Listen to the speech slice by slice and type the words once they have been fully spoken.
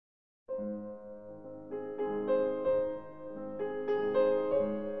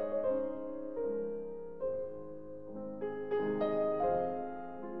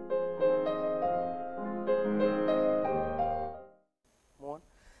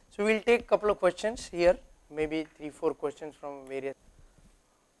So we will take couple of questions here, maybe 3-4 questions from various.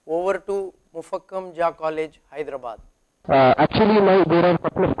 Over to Mufakkam Jah College, Hyderabad. Actually, there are a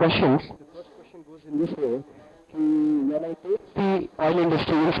couple of questions. The first question goes in this way. When I take the oil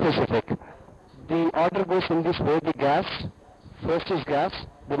industry in specific, the order goes in this way. The gas, first is gas,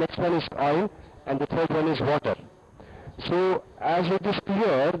 the next one is oil, and the third one is water. So as it is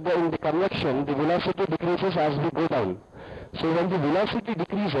clear, in the convection, the velocity decreases as we go down. So when the velocity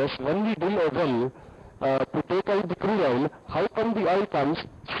decreases, when we drill a well to take out the crude oil, how come the oil comes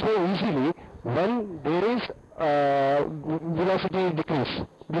so easily when there is velocity decrease?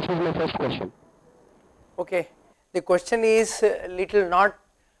 This is my first question. Okay, the question is little not,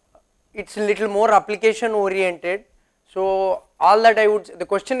 it's a little more application oriented. So all that I would, the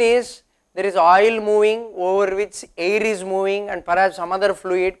question is, there is oil moving over which air is moving and perhaps some other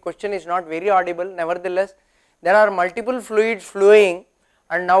fluid. Question is not very audible, nevertheless there are multiple fluids flowing,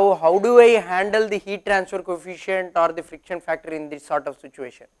 and now how do I handle the heat transfer coefficient or the friction factor in this sort of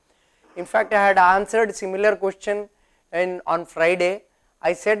situation? In fact, I had answered similar question on Friday.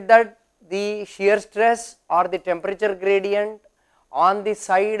 I said that the shear stress or the temperature gradient on the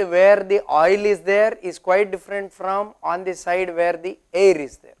side where the oil is there is quite different from on the side where the air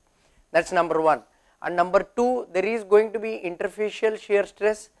is there. That is number one. And number two, there is going to be interfacial shear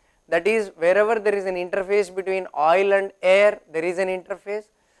stress, that is wherever there is an interface between oil and air, there is an interface.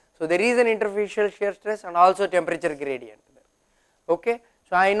 So there is an interfacial shear stress and also temperature gradient there. Okay.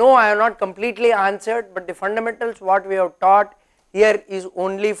 So I know I have not completely answered, but the fundamentals what we have taught here is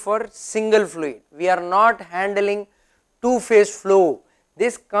only for single fluid. We are not handling two-phase flow.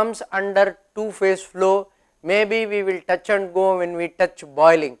 This comes under two-phase flow. Maybe we will touch and go when we touch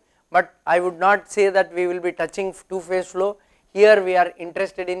boiling, but I would not say that we will be touching two-phase flow. Here we are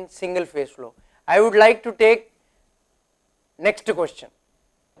interested in single phase flow. I would like to take next question.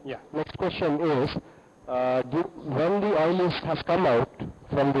 Yeah, next question is, when the oil has come out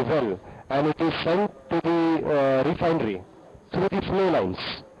from the well and it is sent to the refinery through the flow lines.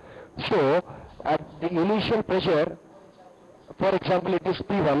 So at the initial pressure, for example, it is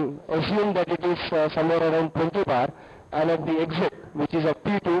P1, assume that it is somewhere around 20 bar, and at the exit, which is at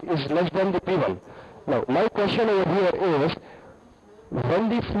P2, is less than the P1. Now my question over here is, when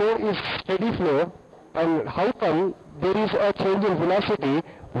the flow is steady flow, and how come there is a change in velocity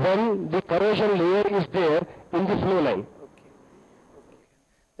when the corrosion layer is there in the flow line? Okay.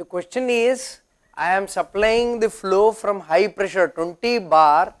 The question is, I am supplying the flow from high pressure 20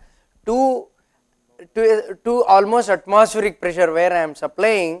 bar to almost atmospheric pressure where I am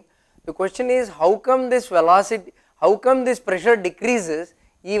supplying. The question is, how come this velocity, how come this pressure decreases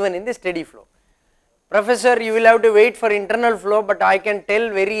even in the steady flow? Professor, you will have to wait for internal flow, but I can tell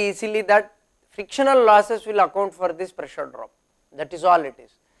very easily that frictional losses will account for this pressure drop. That is all it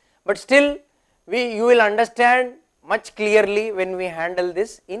is. But still, you will understand much clearly when we handle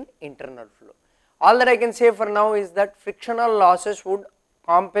this in internal flow. All that I can say for now is that frictional losses would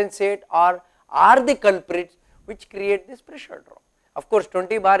compensate or are the culprits which create this pressure drop. Of course,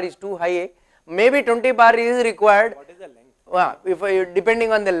 20 bar is too high, maybe 20 bar is required. What is the length?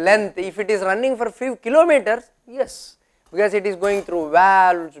 Depending on the length, if it is running for few kilometers, yes, because it is going through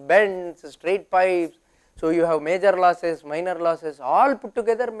valves, bends, straight pipes, so you have major losses, minor losses, all put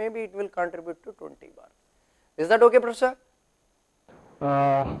together, maybe it will contribute to 20 bar. Is that okay, Professor?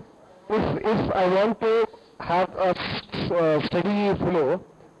 If I want to have a steady flow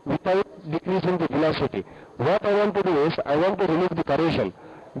without decreasing the velocity, what I want to do is, I want to remove the corrosion,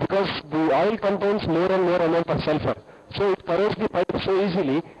 because the oil contains more and more amount of sulfur. So it corrodes the pipe so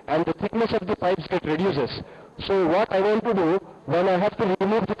easily, and the thickness of the pipes get reduces. So what I want to do, when I have to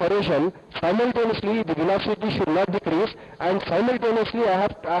remove the corrosion, simultaneously the velocity should not decrease, and simultaneously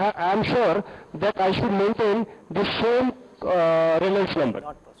I am sure that I should maintain the same Reynolds number.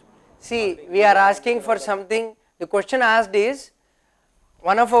 Not possible. See, we are asking for something. The question asked is,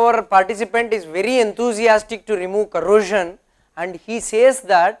 one of our participant is very enthusiastic to remove corrosion, and he says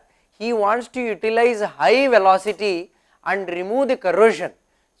that he wants to utilize high velocity and remove the corrosion.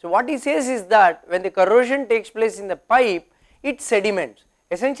 So what he says is that when the corrosion takes place in the pipe, it sediments.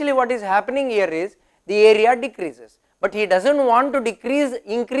 Essentially what is happening here is the area decreases, but he does not want to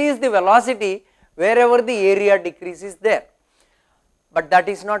increase the velocity wherever the area decrease is there. But that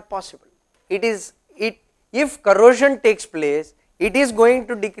is not possible. If corrosion takes place, it is going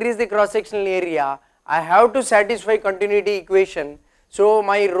to decrease the cross sectional area. I have to satisfy continuity equation. So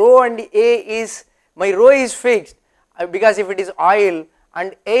my rho and my rho is fixed, because if it is oil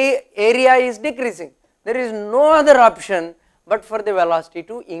and area is decreasing, there is no other option but for the velocity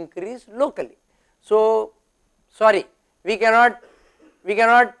to increase locally. So sorry, we cannot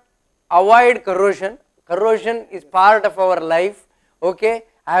avoid corrosion. Corrosion is part of our life. Okay,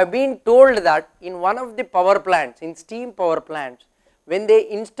 I have been told that in one of the power plants, in steam power plants, when they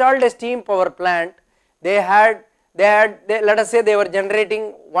installed a steam power plant, let us say they were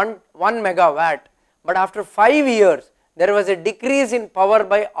generating 1 megawatt, but after 5 years there was a decrease in power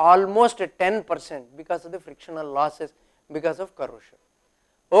by almost 10% because of the frictional losses because of corrosion.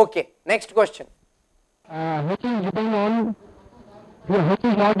 Okay, next question. Which is depend on which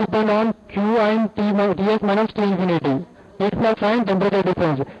is not depend on Q and Ts minus T infinity. Heat flux and temperature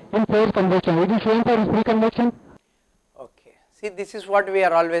difference in forced convection. It is same for free convection. Okay, see, this is what we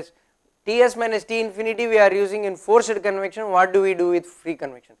are always, Ts minus T infinity we are using in forced convection. What do we do with free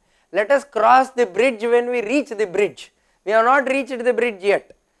convection? Let us cross the bridge when we reach the bridge. We have not reached the bridge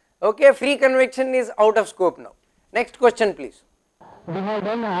yet. Okay, free convection is out of scope now. Next question please. We have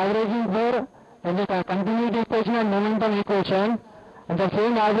done averaging for the continuity equation and momentum equation, and the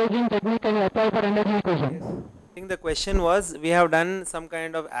same averaging technique can apply for energy equation. Yes. I think the question was, we have done some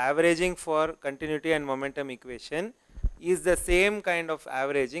kind of averaging for continuity and momentum equation. Is the same kind of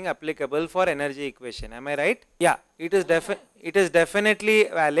averaging applicable for energy equation? Am I right? Yeah, it is definitely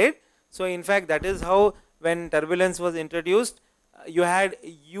valid. So in fact, that is how when turbulence was introduced, you had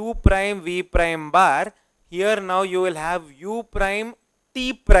u prime v prime bar. Here now you will have u prime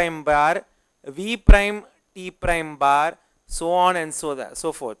t prime bar, v prime t prime bar, so on and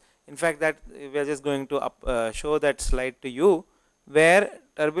so forth. In fact, that we are just going to show that slide to you, where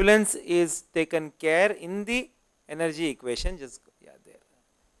turbulence is taken care in the energy equation. Just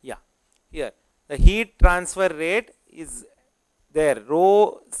here the heat transfer rate is there,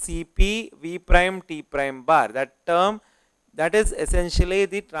 rho Cp v prime t prime bar. That term, that is essentially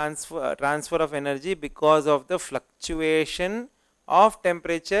the transfer of energy because of the fluctuation of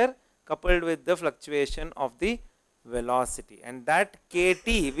temperature coupled with the fluctuation of the velocity, and that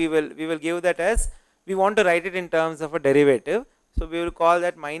kT we will give that as, we want to write it in terms of a derivative, so we will call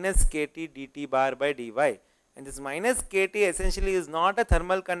that minus kT dt bar by dy. And this minus kT essentially is not a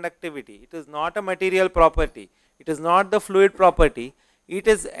thermal conductivity, it is not a material property, it is not the fluid property, it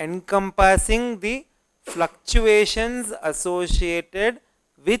is encompassing the fluctuations associated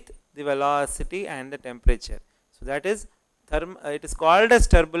with the velocity and the temperature. So that is it is called as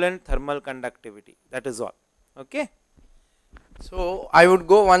turbulent thermal conductivity, that is all. Okay. So I would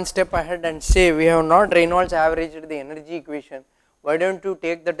go one step ahead and say, we have not Reynolds averaged the energy equation. Why don't you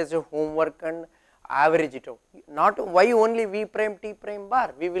take that as a homework and average it out? Not why only v prime t prime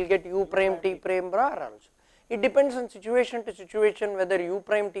bar, we will get u prime t prime bar also. It depends on situation to situation whether u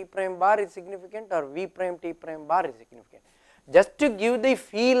prime t prime bar is significant or v prime t prime bar is significant. Just to give the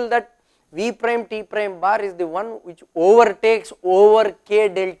feel that v prime t prime bar is the one which overtakes over k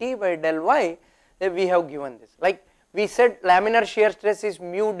del t by del y, we have given this. Like we said, laminar shear stress is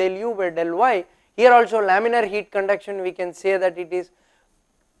mu del u by del y. Here also laminar heat conduction, we can say that it is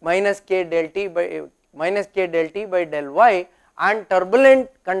minus k del t by del y, and turbulent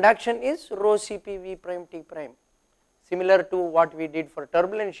conduction is rho Cp v prime t prime, similar to what we did for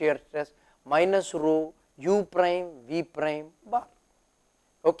turbulent shear stress, minus rho u prime v prime bar.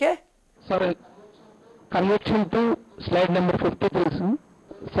 Okay. Sorry, convection to slide number 53.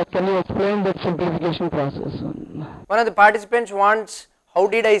 So can you explain that simplification process? One of the participants wants, how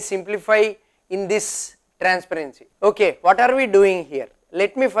did I simplify in this transparency? Okay, what are we doing here?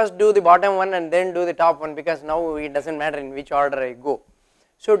 Let me first do the bottom one and then do the top one, because now it does not matter in which order I go.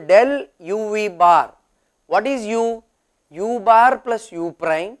 So del uv bar, what is u? U bar plus u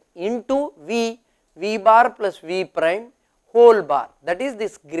prime into v bar plus v prime whole bar, that is,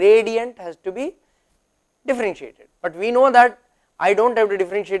 this gradient has to be differentiated. But we know that I do not have to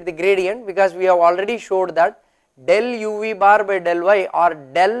differentiate the gradient, because we have already showed that del uv bar by del y or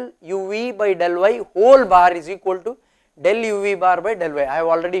del uv by del y whole bar is equal to del uv bar by del y. I have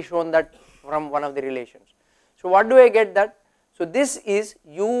already shown that from one of the relations. So what do I get that? So this is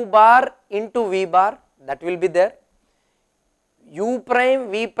u bar into v bar, that will be there, u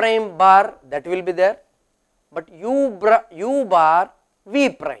prime v prime bar, that will be there, but u bar v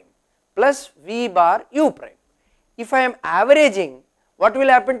prime plus v bar u prime. If I am averaging, what will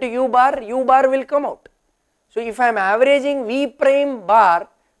happen to u bar? U bar will come out. So if I am averaging v prime bar,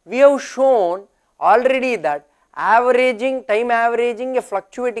 we have shown already that averaging, time averaging a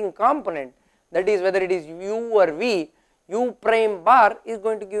fluctuating component, that is whether it is u or v, u prime bar is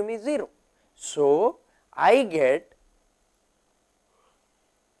going to give me 0. So I get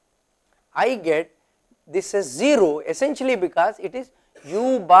this as 0 essentially because it is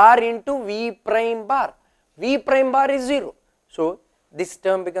u bar into v prime bar. V prime bar is 0. So this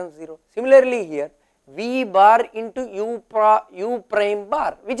term becomes 0. Similarly here, V bar into U prime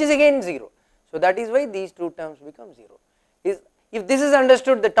bar, which is again 0. So that is why these two terms become 0. If this is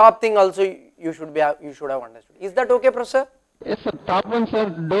understood, the top thing also you should have understood. Is that okay, Professor? Yes, sir. Top one, sir.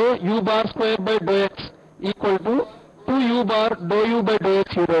 Dou u bar square by dou x equal to 2 u bar dou u by dou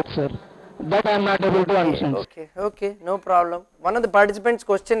x, you wrote, sir. That I am not able to understand. Okay, no problem. One of the participants'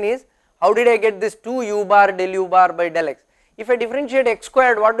 question is, how did I get this 2 u bar del u bar by del x? If I differentiate x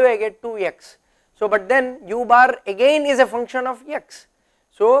squared, what do I get? 2x. So, but then u bar again is a function of x.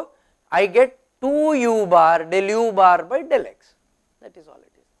 So, I get 2 u bar del u bar by del x. That is all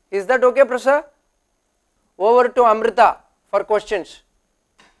it is. Is that okay, Professor? Over to Amrita for questions.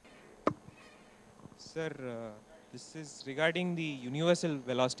 Sir, this is regarding the universal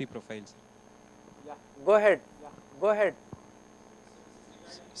velocity profiles. Yeah, go ahead.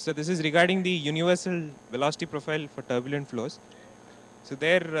 So this is regarding the universal velocity profile for turbulent flows. So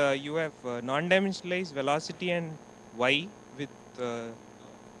there you have non-dimensionalized velocity and y with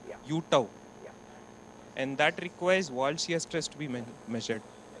u tau, and that requires wall shear stress to be measured.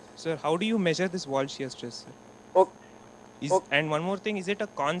 So how do you measure this wall shear stress, sir? And one more thing, is it a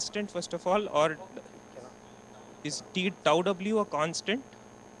constant first of all, or is T tau w a constant?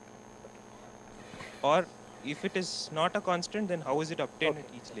 Or if it is not a constant, then how is it obtained at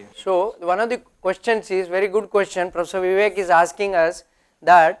each layer? So, one of the questions is very good question. Professor Vivek is asking us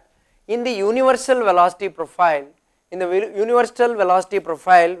that in the universal velocity profile,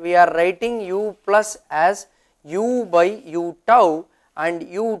 we are writing u plus as u by u tau, and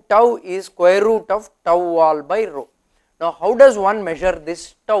u tau is square root of tau wall by rho. Now, how does one measure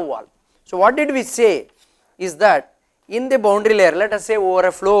this tau wall? So, what did we say is that in the boundary layer, let us say over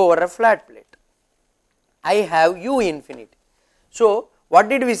a flow over a flat plate, I have u infinity. So, what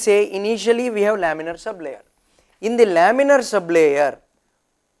did we say? Initially we have laminar sublayer. In the laminar sublayer,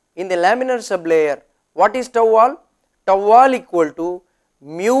 what is tau wall? Tau wall equal to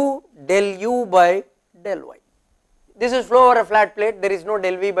mu del u by del y. This is flow over a flat plate, there is no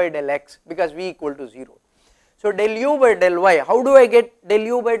del v by del x because v equal to 0. So, del u by del y, how do I get del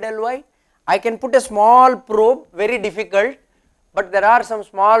u by del y? I can put a small probe, very difficult, but there are some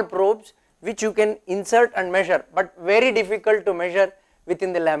small probes which you can insert and measure, but very difficult to measure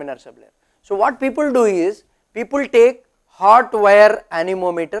within the laminar sublayer. So, what people do is, people take hot wire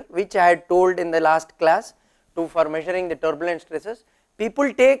anemometer, which I had told in the last class for measuring the turbulent stresses.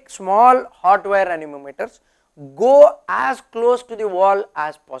 People take small hot wire anemometers, go as close to the wall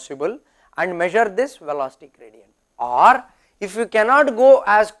as possible and measure this velocity gradient. Or if you cannot go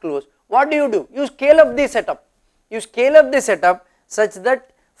as close, what do? You scale up the setup. You scale up the setup such that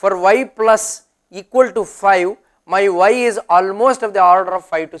for y plus equal to 5, my y is almost of the order of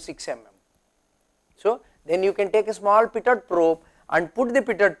 5 to 6 mm. So, then you can take a small pitot probe and put the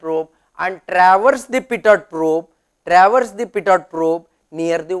pitot probe and traverse the pitot probe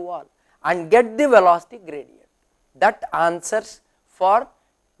near the wall and get the velocity gradient. That answers for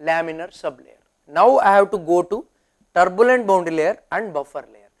laminar sublayer. Now, I have to go to turbulent boundary layer and buffer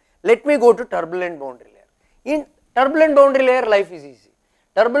layer. Let me go to turbulent boundary layer. In turbulent boundary layer, life is easy.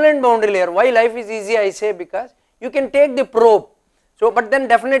 Turbulent boundary layer, why life is easy? I say because you can take the probe. So, but then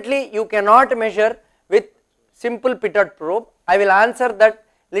definitely you cannot measure with simple pitot probe. I will answer that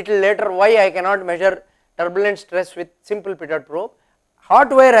little later why I cannot measure turbulent stress with simple pitot probe. Hot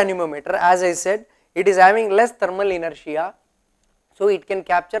wire anemometer, as I said, it is having less thermal inertia, so it can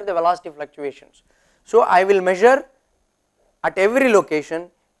capture the velocity fluctuations. So, I will measure at every location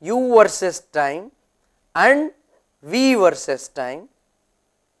u versus time and v versus time.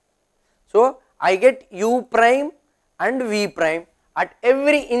 So, I get u prime and v prime at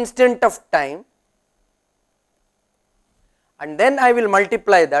every instant of time, and then I will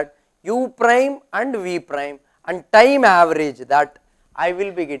multiply that u prime and v prime and time average, that I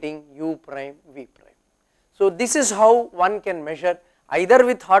will be getting u prime v prime. So, this is how one can measure either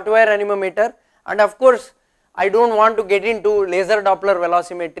with hot wire anemometer, and of course, I do not want to get into laser Doppler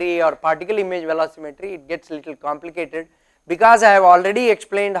velocimetry or particle image velocimetry, it gets little complicated. Because I have already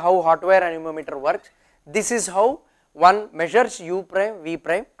explained how hot wire anemometer works, this is how one measures u prime, v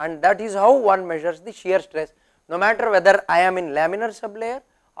prime, and that is how one measures the shear stress, no matter whether I am in laminar sublayer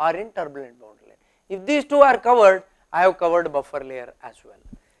or in turbulent boundary layer. If these two are covered, I have covered buffer layer as well.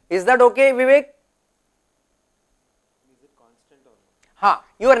 Is that okay, Vivek? Is it constant or not?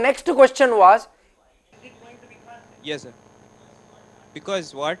 Your next question was? Yes, sir.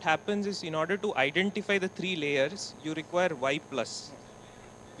 Because what happens is, in order to identify the 3 layers, you require y plus,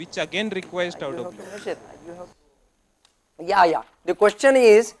 which again requires tau w. Yeah. The question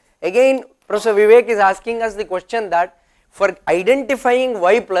is, again Professor Vivek is asking us the question that For identifying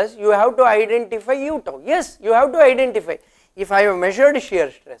y plus, you have to identify u tau. Yes, you have to identify. If I have measured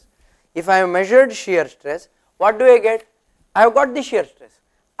shear stress, what do I get? I have got the shear stress.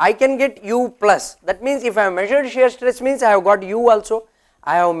 I can get u plus. That means if I have measured shear stress means I have got u also.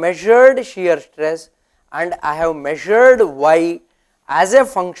 I have measured shear stress and I have measured y as a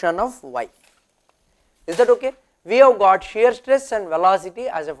function of y. Is that okay? We have got shear stress and velocity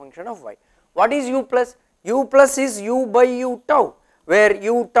as a function of y. What is u plus? U plus is u by u tau, where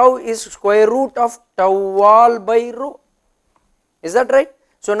u tau is square root of tau wall by rho. Is that right?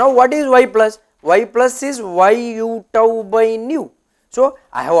 So now what is y plus? Y plus is y u tau by nu. So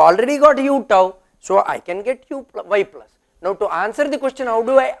I have already got u tau, so I can get y plus. Now to answer the question, how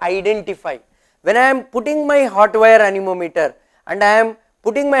do I identify? When I am putting my hot wire anemometer and I am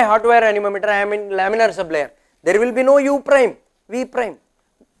putting my hot wire anemometer, I am in laminar sublayer, there will be no u prime, v prime,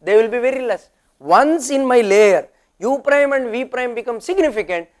 they will be very less. Once in my layer u prime and v prime become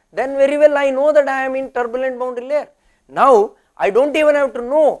significant, then very well I know that I am in turbulent boundary layer. Now I don't even have to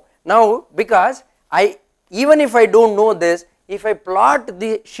know now, because even if I don't know this, if I plot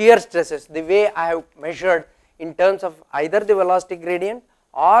the shear stresses the way I have measured in terms of either the velocity gradient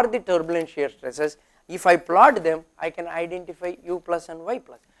or the turbulent shear stresses, if I plot them, I can identify u plus and y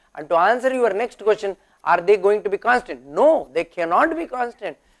plus. And to answer your next question, are they going to be constant? No, they cannot be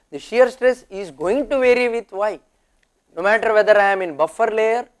constant. The shear stress is going to vary with y. No matter whether I am in buffer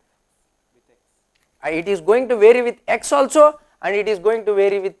layer, it is going to vary with x also, and it is going to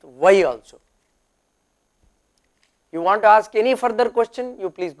vary with y also. You want to ask any further question, you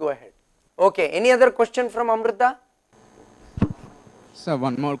please go ahead. Okay, any other question from Amrita? Sir,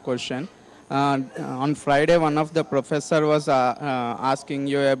 one more question. On Friday, one of the professor was asking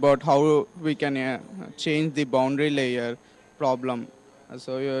you about how we can change the boundary layer problem.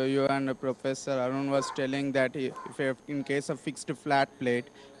 So you and the Professor Arun was telling that if in case of fixed flat plate,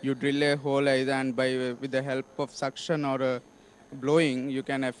 you drill a hole either and with the help of suction or blowing, you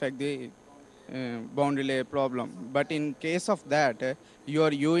can affect the boundary layer problem. But in case of that,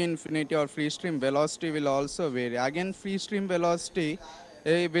 your u infinity or free stream velocity will also vary. Again, free stream velocity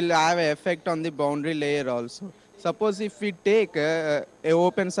will have an effect on the boundary layer also. Suppose if we take a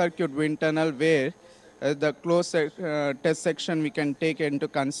open circuit wind tunnel where the closed test section we can take into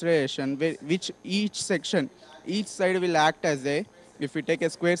consideration, which each section, each side will act as a, if we take a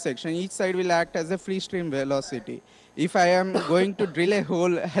square section, each side will act as a free stream velocity. If I am going to drill a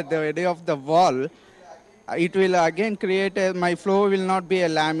hole at the edge of the wall, it will again create my flow will not be a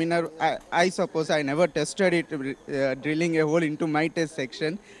laminar. I suppose I never tested it drilling a hole into my test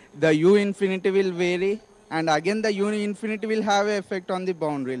section. The u infinity will vary, and again the u infinity will have an effect on the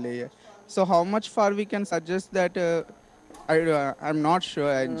boundary layer. So how much far we can suggest that? I'm not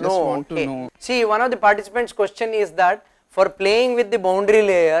sure. I just want to know. See, one of the participants' question is that for playing with the boundary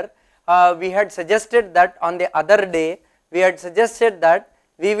layer, we had suggested that on the other day, we had suggested that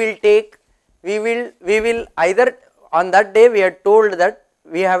we will either on that day we had told that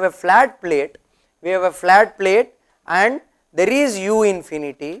we have a flat plate, and there is u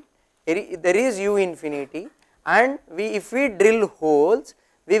infinity, and if we drill holes,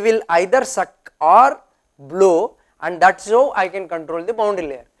 we will either suck or blow, and that's how I can control the boundary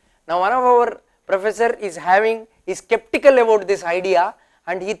layer. Now one of our professor is skeptical about this idea,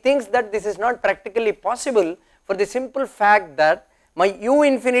 and he thinks that this is not practically possible for the simple fact that my u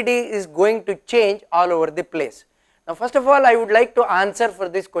infinity is going to change all over the place. Now first of all, I would like to answer for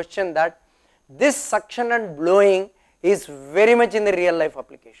this question that this suction and blowing is very much in the real life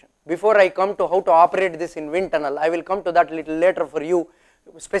application. Before I come to how to operate this in wind tunnel, I will come to that little later for you,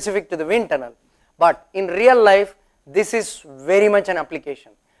 specific to the wind tunnel. But in real life, this is very much an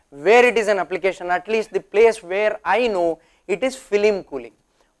application. Where it is an application, at least the place where I know, it is film cooling.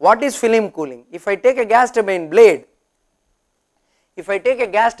 What is film cooling? If I take a gas turbine blade,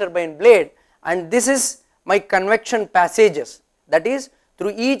 and this is my convection passages, that is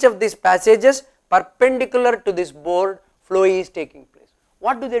through each of these passages perpendicular to this board, flow is taking place.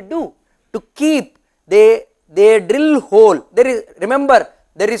 What do? To keep, they drill hole. Remember,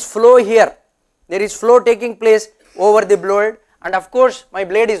 there is flow here, there is flow taking place over the blade, and of course my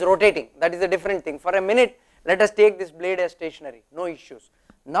blade is rotating, that is a different thing. For a minute, let us take this blade as stationary, no issues.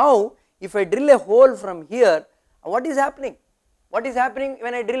 Now if I drill a hole from here, what is happening? What is happening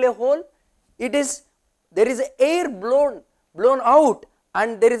when I drill a hole? There is air blown out,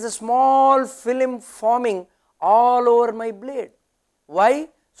 and there is a small film forming all over my blade. Why?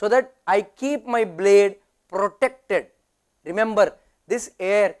 So that I keep my blade protected. Remember, this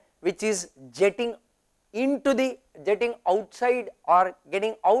air which is jetting outside or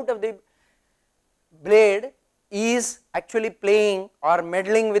getting out of the blade is actually playing or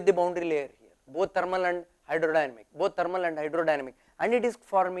meddling with the boundary layer here, both thermal and hydrodynamic, and it is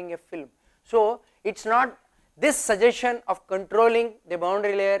forming a film. So it's not, this suggestion of controlling the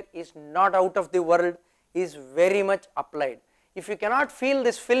boundary layer is not out of the world, is very much applied. If you cannot feel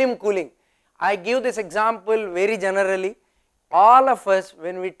this film cooling, I give this example very generally. All of us,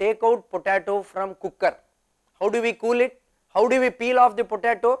 when we take out potato from cooker, how do we cool it? How do we peel off the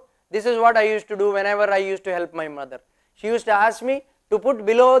potato? This is what I used to do whenever I used to help my mother. She used to ask me to put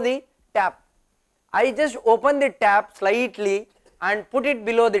below the tap. I just open the tap slightly and put it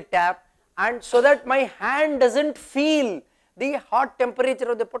below the tap, and so that my hand doesn't feel the hot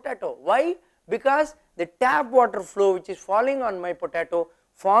temperature of the potato. Why? Because the tap water flow which is falling on my potato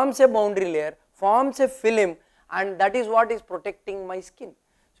forms a boundary layer, forms a film, and that is what is protecting my skin.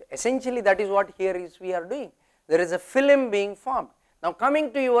 So essentially that is what here is we are doing. There is a film being formed. Now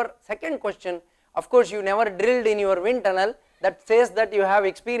coming to your second question, of course you never drilled in your wind tunnel, that says that you have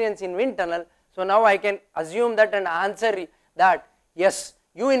experience in wind tunnel. So now I can assume that and answer that yes,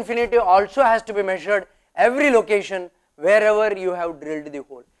 U infinity also has to be measured every location wherever you have drilled the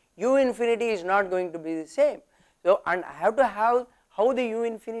hole. U infinity is not going to be the same. So, and I have to have how the U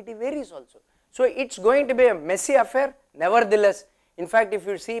infinity varies also. So it's going to be a messy affair nevertheless. In fact, if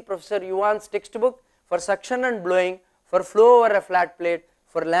you see Professor Yuan's textbook, for suction and blowing, for flow over a flat plate,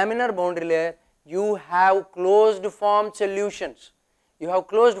 for laminar boundary layer, you have closed form solutions. You have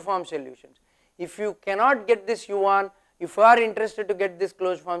closed form solutions. If you cannot get this Yuan, if you are interested to get this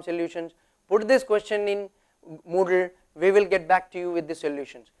closed form solutions, put this question in Moodle, we will get back to you with the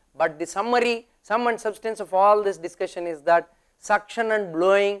solutions. But the summary, sum and substance of all this discussion is that suction and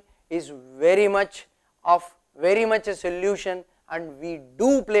blowing is very much a solution, and we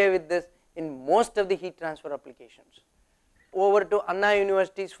do play with this in most of the heat transfer applications. Over to Anna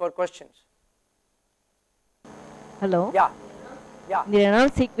Universities for questions. Hello. Yeah. In the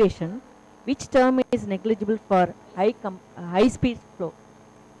Reynolds equation, which term is negligible for high speed flow,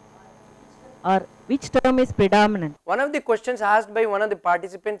 or which term is predominant? One of the questions asked by one of the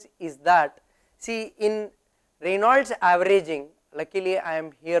participants is that, see, in Reynolds averaging, luckily I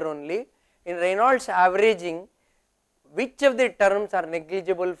am here only, in Reynolds averaging, which of the terms are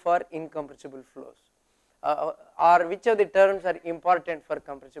negligible for incompressible flows, or which of the terms are important for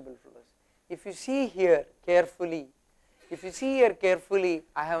compressible flows. If you see here carefully,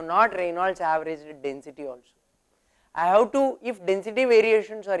 I have not Reynolds averaged density also. I have to, if density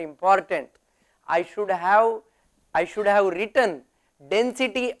variations are important, I should have written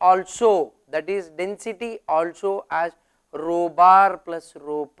density also, that is density also as rho bar plus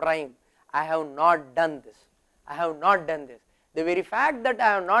rho prime. I have not done this. The very fact that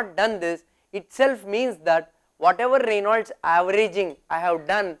I have not done this itself means that whatever Reynolds averaging I have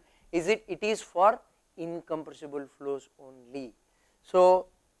done, it is for incompressible flows only. So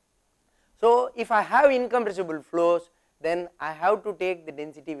if I have incompressible flows, then I have to take the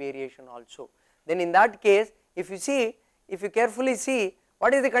density variation also. Then in that case, if you carefully see,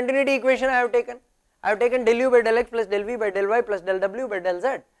 what is the continuity equation I have taken? I have taken del u by del x plus del v by del y plus del w by del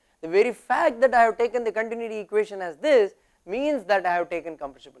z. The very fact that I have taken the continuity equation as this means that I have taken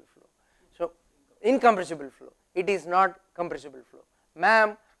compressible flow. So incompressible flow, it is not compressible flow.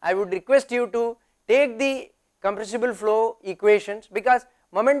 Ma'am, I would request you to take the compressible flow equations, because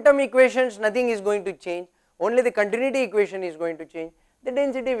momentum equations nothing is going to change, only the continuity equation is going to change, the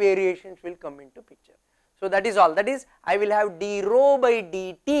density variations will come into picture. So that is all, that is I will have d rho by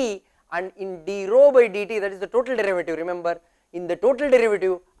dt, and in d rho by dt, that is the total derivative, remember, in the total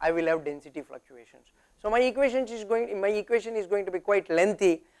derivative I will have density fluctuations. So my equation is going to be quite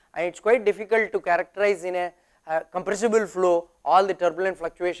lengthy, and it is quite difficult to characterize in a compressible flow all the turbulent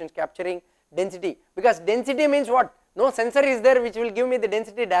fluctuations capturing density, because density means what? No sensor is there which will give me the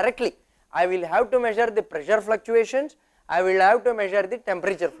density directly. I will have to measure the pressure fluctuations, I will have to measure the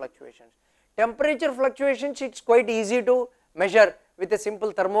temperature fluctuations. Temperature fluctuations, it is quite easy to measure with a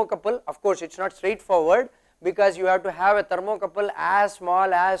simple thermocouple. Of course it is not straightforward, because you have to have a thermocouple as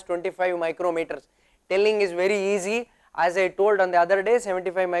small as 25 micrometers. Telling is very easy, as I told on the other day,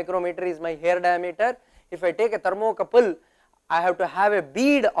 75 micrometer is my hair diameter. If I take a thermocouple, I have to have a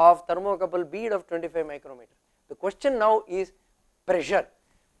thermocouple bead of 25 micrometer. The question now is pressure.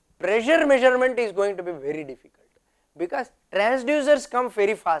 Pressure measurement is going to be very difficult, because transducers come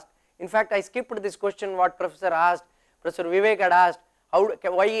very fast. In fact, I skipped this question what Professor Vivek had asked,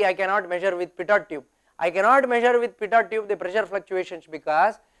 why I cannot measure with pitot tube. I cannot measure with pitot tube the pressure fluctuations,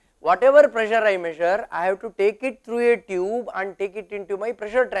 because whatever pressure I measure, I have to take it through a tube and take it into my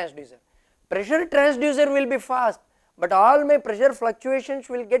pressure transducer. Pressure transducer will be fast, but all my pressure fluctuations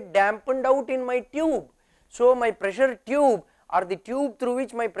will get dampened out in my tube. So my pressure tube or the tube through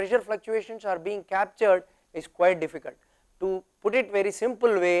which my pressure fluctuations are being captured is quite difficult. To put it very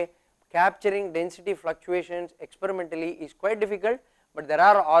simple way, capturing density fluctuations experimentally is quite difficult, but there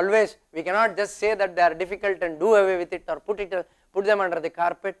are always, we cannot just say that they are difficult and do away with it or put them under the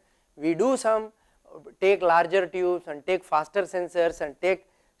carpet. We do some, take larger tubes and take faster sensors and take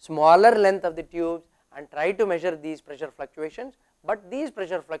smaller length of the tubes and try to measure these pressure fluctuations, but these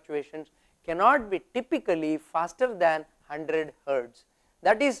pressure fluctuations cannot be typically faster than 100 hertz.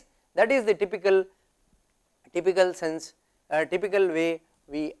 That is the typical way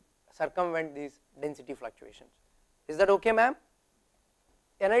we circumvent these density fluctuations. Is that okay, ma'am?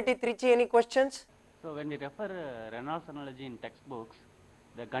 NIT Trichy, any questions? So when we refer Reynolds analogy in textbooks,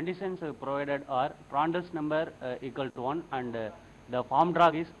 the conditions provided are Prandtl number equal to 1 and the form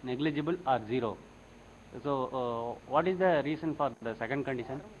drag is negligible or 0. So what is the reason for the second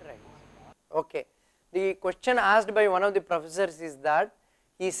condition? Okay, the question asked by one of the professors is that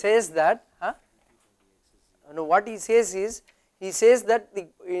he says that what he says is, he says that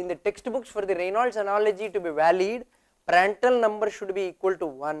in the textbooks for the Reynolds analogy to be valid, Prandtl number should be equal to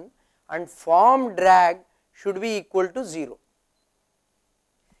 1 and form drag should be equal to 0.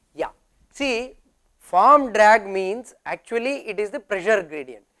 Yeah, see, form drag means actually it is the pressure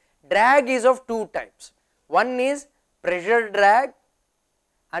gradient. Drag is of two types. One is pressure drag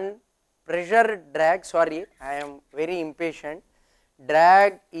and sorry, I am very impatient.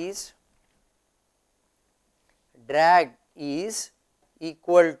 Drag is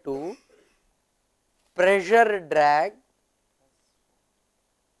equal to pressure drag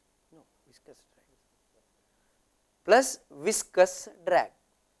plus viscous drag.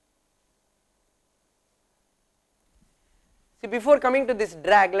 See, before coming to this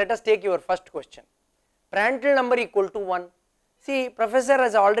drag, let us take your first question. Prandtl number equal to 1. See, professor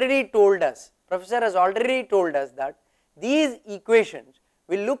has already told us that these equations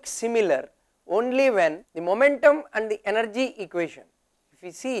will look similar only when the momentum and the energy equation, if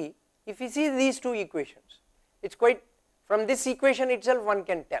we see these two equations, it's quite, from this equation itself one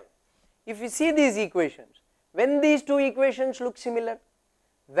can tell. If we see these equations, when these two equations look similar,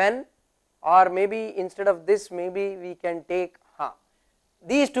 when, or maybe instead of this, maybe we can take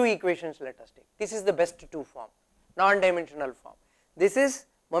these two equations, let us take, this is the best two form, non-dimensional form. This is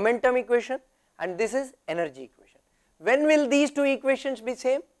momentum equation and this is energy equation. When will these two equations be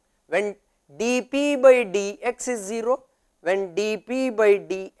same? When dP by dx is 0, when dP by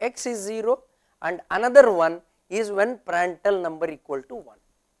dx is 0, and another one is when Prandtl number equal to 1.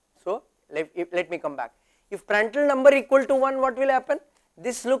 So let me come back. If Prandtl number equal to 1, what will happen?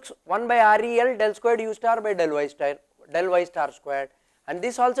 This looks 1 by REL del squared U star by del y star squared, and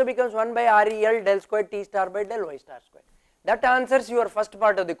this also becomes 1 by REL del squared T star by del y star squared. That answers your first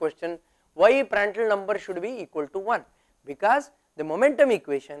part of the question, why Prandtl number should be equal to 1, because the momentum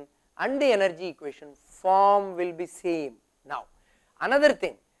equation and the energy equation form will be same. Now another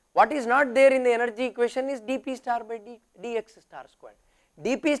thing, what is not there in the energy equation is dP star by dx star squared.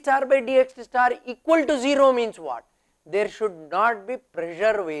 dP star by dx star equal to 0 means what? There should not be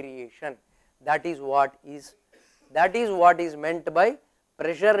pressure variation. That is what is meant by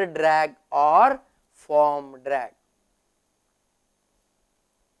pressure drag or form drag.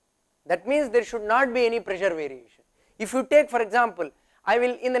 That means there should not be any pressure variation. If you take, for example, I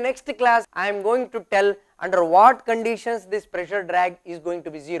will, in the next class I am going to tell under what conditions this pressure drag is going to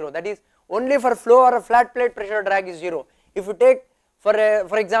be 0. That is, only for flow or a flat plate pressure drag is 0. If you take for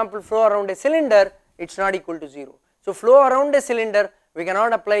example flow around a cylinder, it is not equal to 0. So flow around a cylinder we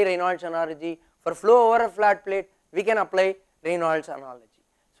cannot apply Reynolds analogy. For flow over a flat plate we can apply Reynolds analogy.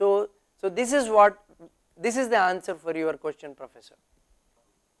 So this is the answer for your question, professor.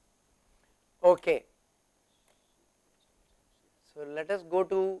 Okay. So let us go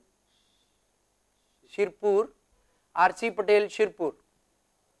to Shirpur, RC Patel, Shirpur.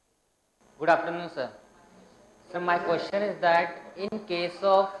 Good afternoon, sir. So my question is that in case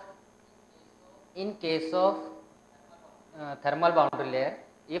of thermal boundary layer,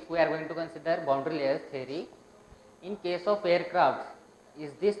 if we are going to consider boundary layers theory, in case of aircraft,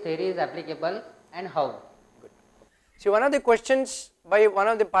 is this theory is applicable and how? Good. So one of the questions by one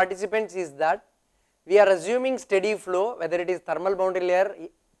of the participants is that we are assuming steady flow, whether it is thermal boundary layer.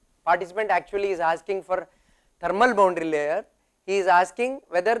 Participant actually is asking for thermal boundary layer. He is asking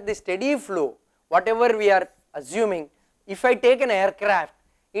whether the steady flow, whatever we are assuming, if I take an aircraft,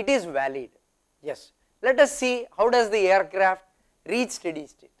 it is valid. Yes. Let us see how does the aircraft reach steady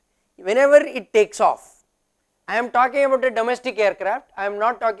state. Whenever it takes off, I am talking about a domestic aircraft, I am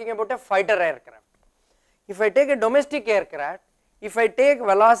not talking about a fighter aircraft. If I take a domestic aircraft, if I take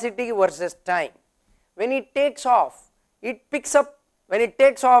velocity versus time, when it takes off, it picks up. When it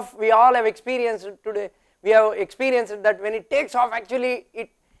takes off, we all have experienced today, we have experienced that when it takes off, actually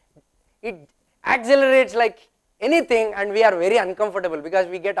it accelerates like anything, and we are very uncomfortable because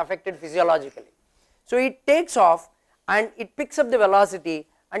we get affected physiologically. So it takes off and it picks up the velocity,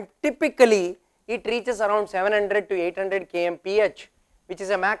 and typically it reaches around 700 to 800 kmph, which is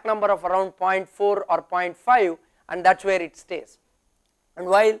a Mach number of around 0.4 or 0.5, and that's where it stays. And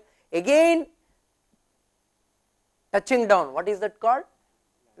while again touching down, what is that called?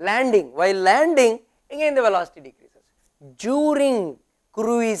 Landing. While landing, again the velocity decreases. During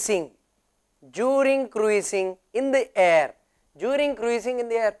cruising in the air,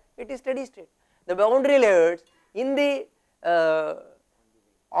 it is steady state. The boundary layers in the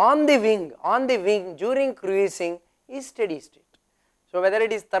on the wing during cruising is steady state. So whether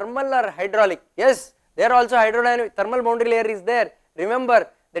it is thermal or hydraulic, yes, there also hydrodynamic thermal boundary layer is there. Remember,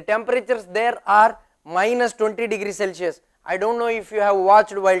 the temperatures there are minus 20 degrees Celsius. I don't know if you have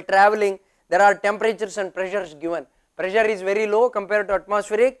watched while traveling, there are temperatures and pressures given. Pressure is very low compared to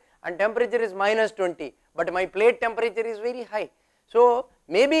atmospheric, and temperature is minus 20, but my plate temperature is very high. So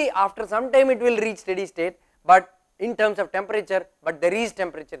maybe after some time it will reach steady state, but in terms of temperature, but there is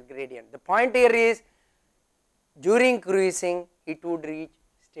temperature gradient. The point here is, during cruising it would reach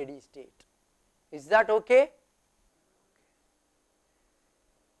steady state. Is that okay?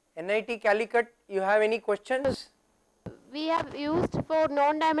 NIT Calicut, you have any questions? We have used for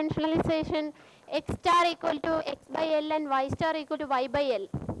non-dimensionalization x star equal to x by L and y star equal to y by L.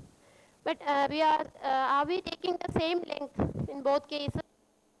 But are we taking the same length in both cases?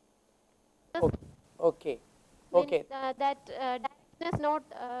 Okay. Okay. That direction is not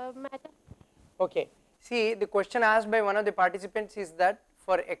matter. Okay. See, the question asked by one of the participants is that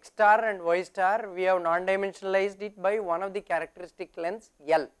for x star and y star, we have non-dimensionalized it by one of the characteristic lengths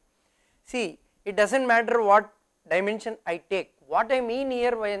L. See, it does not matter what dimension I take. What I mean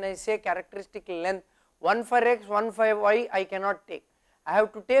here when I say characteristic length, one for x, one for y, I cannot take. I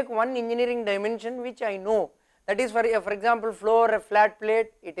have to take one engineering dimension which I know. That is for example, flow or a flat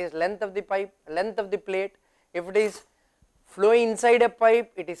plate, it is length of the pipe, length of the plate. If it is flow inside a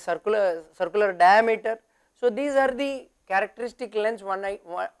pipe, it is circular diameter. So these are the characteristic lengths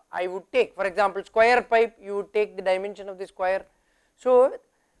I would take. For example, square pipe, you would take the dimension of the square. So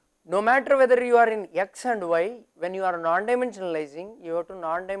no matter whether you are in x and y, when you are non-dimensionalizing, you have to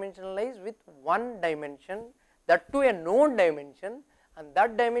non-dimensionalize with one dimension, that to a known dimension, and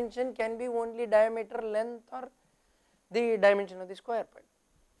that dimension can be only diameter, length, or the dimension of the square pipe.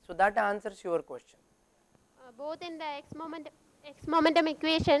 So that answers your question. Both in the x momentum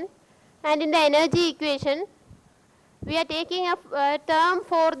equation and in the energy equation, we are taking a term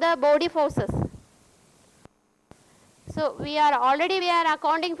for the body forces. So we are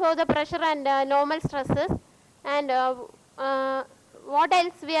accounting for the pressure and normal stresses, and what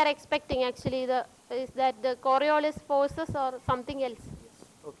else we are expecting actually, is that the Coriolis forces or something else?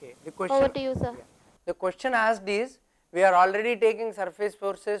 Okay. The question, over to you, sir. Yeah. The question asked is, we are already taking surface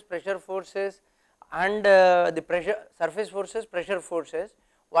forces, pressure forces, and the surface forces, pressure forces.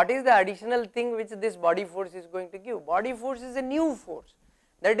 What is the additional thing which this body force is going to give? Body force is a new force.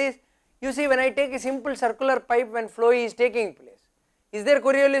 That is, you see, when I take a simple circular pipe when flow is taking place, is there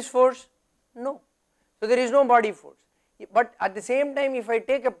Coriolis force? No. So there is no body force. But at the same time, if I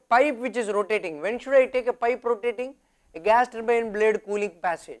take a pipe which is rotating, when should I take a pipe rotating? A gas turbine blade cooling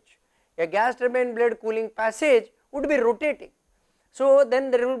passage. A gas turbine blade cooling passage would be rotating. So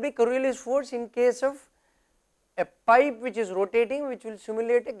then there will be Coriolis force in case of a pipe which is rotating, which will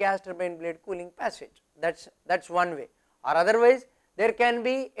simulate a gas turbine blade cooling passage. That's one way. Or otherwise, there can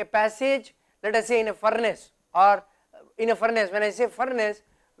be a passage, let us say in a furnace, or in a furnace. When I say furnace,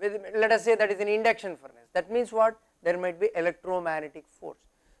 let us say that is an induction furnace. That means what? There might be electromagnetic force.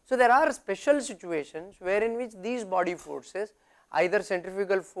 So there are special situations wherein which these body forces, either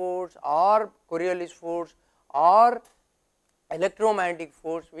centrifugal force or Coriolis force or electromagnetic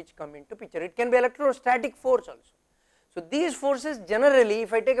force, which come into picture. It can be electrostatic force also. So these forces generally,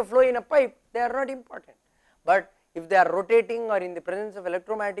 if I take a flow in a pipe, they are not important, but if they are rotating or in the presence of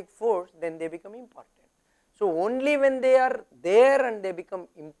electromagnetic force, then they become important. So only when they are there and they become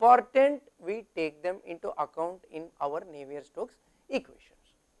important, we take them into account in our Navier-Stokes equations.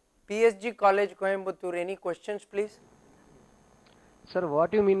 PSG College, Coimbatore, any questions please? Sir,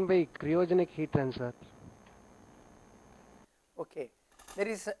 what do you mean by cryogenic heat transfer? Okay, there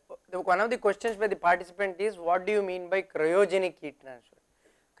is one of the questions by the participant is, what do you mean by cryogenic heat transfer?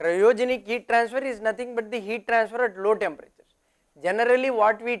 Cryogenic heat transfer is nothing but the heat transfer at low temperatures. Generally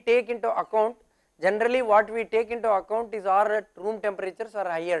what we take into account is or at room temperatures or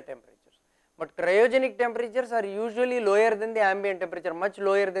higher temperatures. but cryogenic temperatures are usually lower than the ambient temperature, much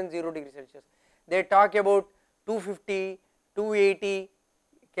lower than 0 degree Celsius. They talk about 250, 280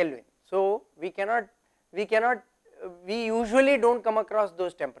 Kelvin. So we usually don't come across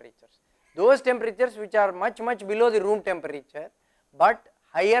those temperatures. Those temperatures which are much below the room temperature, but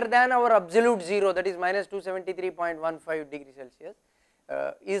higher than our absolute zero, that is minus 273.15 degree Celsius,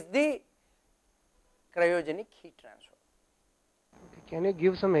 is the cryogenic heat transfer. Okay, can you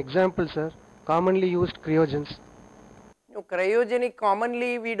give some examples, sir? Commonly used cryogens. No, cryogenic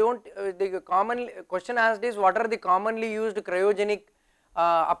commonly we don't, the common question asked is what are the commonly used cryogenic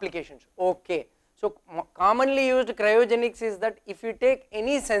applications. Okay, so commonly used cryogenics is that if you take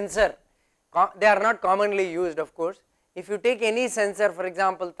any sensor, they are not commonly used of course. If you take any sensor, for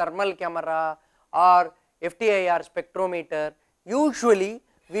example thermal camera or FTIR spectrometer, usually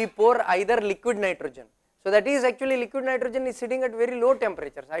we pour either liquid nitrogen. So that is actually liquid nitrogen is sitting at very low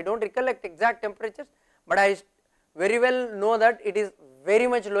temperatures. I don't recollect exact temperatures, but I very well know that it is very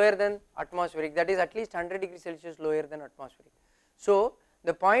much lower than atmospheric, that is at least 100 degrees Celsius lower than atmospheric. So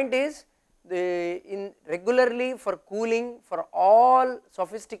the point is, in regularly for cooling for all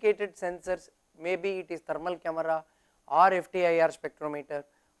sophisticated sensors, maybe it is thermal camera or FTIR spectrometer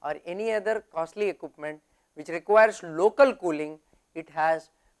or any other costly equipment which requires local cooling, it has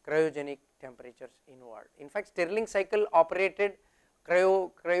cryogenic temperatures involved. In fact, Stirling cycle operated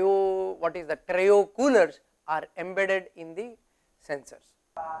cryo coolers are embedded in the sensors.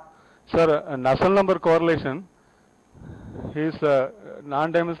 Sir, Nusselt number correlation is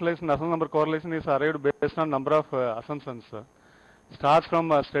non-dimensionalized Nusselt number correlation is arrived based on number of assumptions. Starts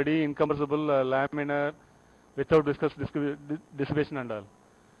from steady, incompressible, laminar, without viscous dissipation and all.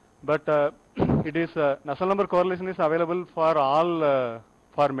 But it is Nusselt number correlation is available for all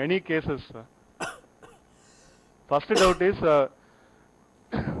for many cases. First doubt is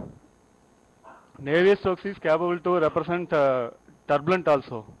Navier-Stokes is capable to represent turbulent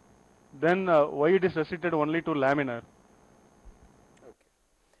also. Then why it is restricted only to laminar? Okay.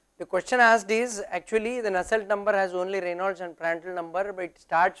 The question asked is actually the Nusselt number has only Reynolds and Prandtl number, but it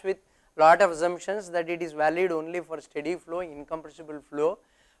starts with lot of assumptions that it is valid only for steady flow, incompressible flow,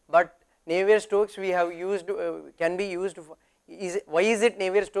 but Navier-Stokes we have used can be used for, why is it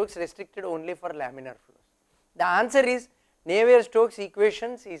Navier-Stokes restricted only for laminar flows? The answer is Navier-Stokes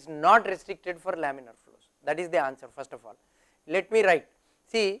equations is not restricted for laminar flows. That is the answer first of all. Let me write.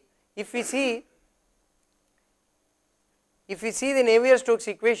 See, if we see the Navier-Stokes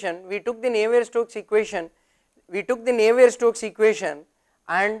equation, we took the Navier-Stokes equation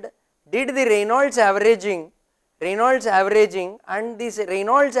and did the Reynolds averaging, and these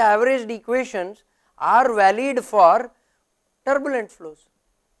Reynolds averaged equations are valid for turbulent flows.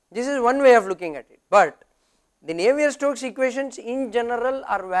 This is one way of looking at it, but the Navier-Stokes equations in general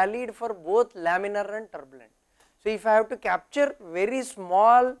are valid for both laminar and turbulent. So if I have to capture very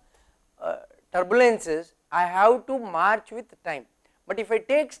small turbulences, I have to march with time, but if I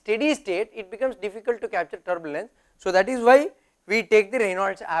take steady state, it becomes difficult to capture turbulence. So that is why we take the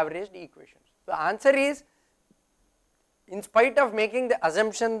Reynolds averaged equations. So answer is, in spite of making the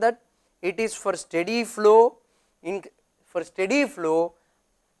assumption that it is for steady flow, and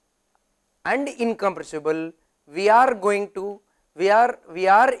incompressible, we are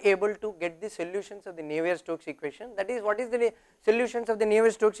able to get the solutions of the Navier-Stokes equation. That is, what is the solutions of the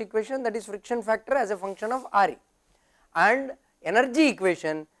Navier-Stokes equation? That is friction factor as a function of Re, and energy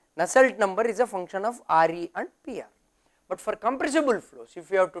equation Nusselt number is a function of Re and Pr. But for compressible flows, if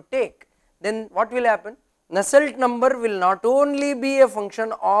you have to take, then what will happen? Nusselt number will not only be a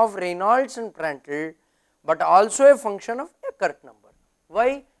function of Reynolds and Prandtl, but also a function of Eckert number.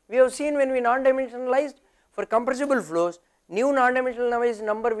 Why? We have seen when we non-dimensionalized for compressible flows, new non-dimensionalized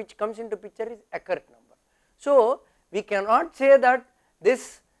number which comes into picture is Eckert number. So we cannot say that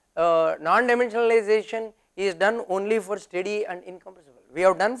this non-dimensionalization is done only for steady and incompressible. We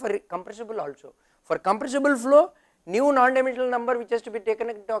have done for compressible also. For compressible flow, new non-dimensional number which has to be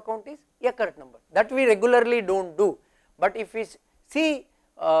taken into account is Eckert number. That we regularly don't do, but if we see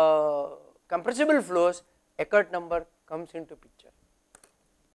compressible flows, Eckert number comes into picture.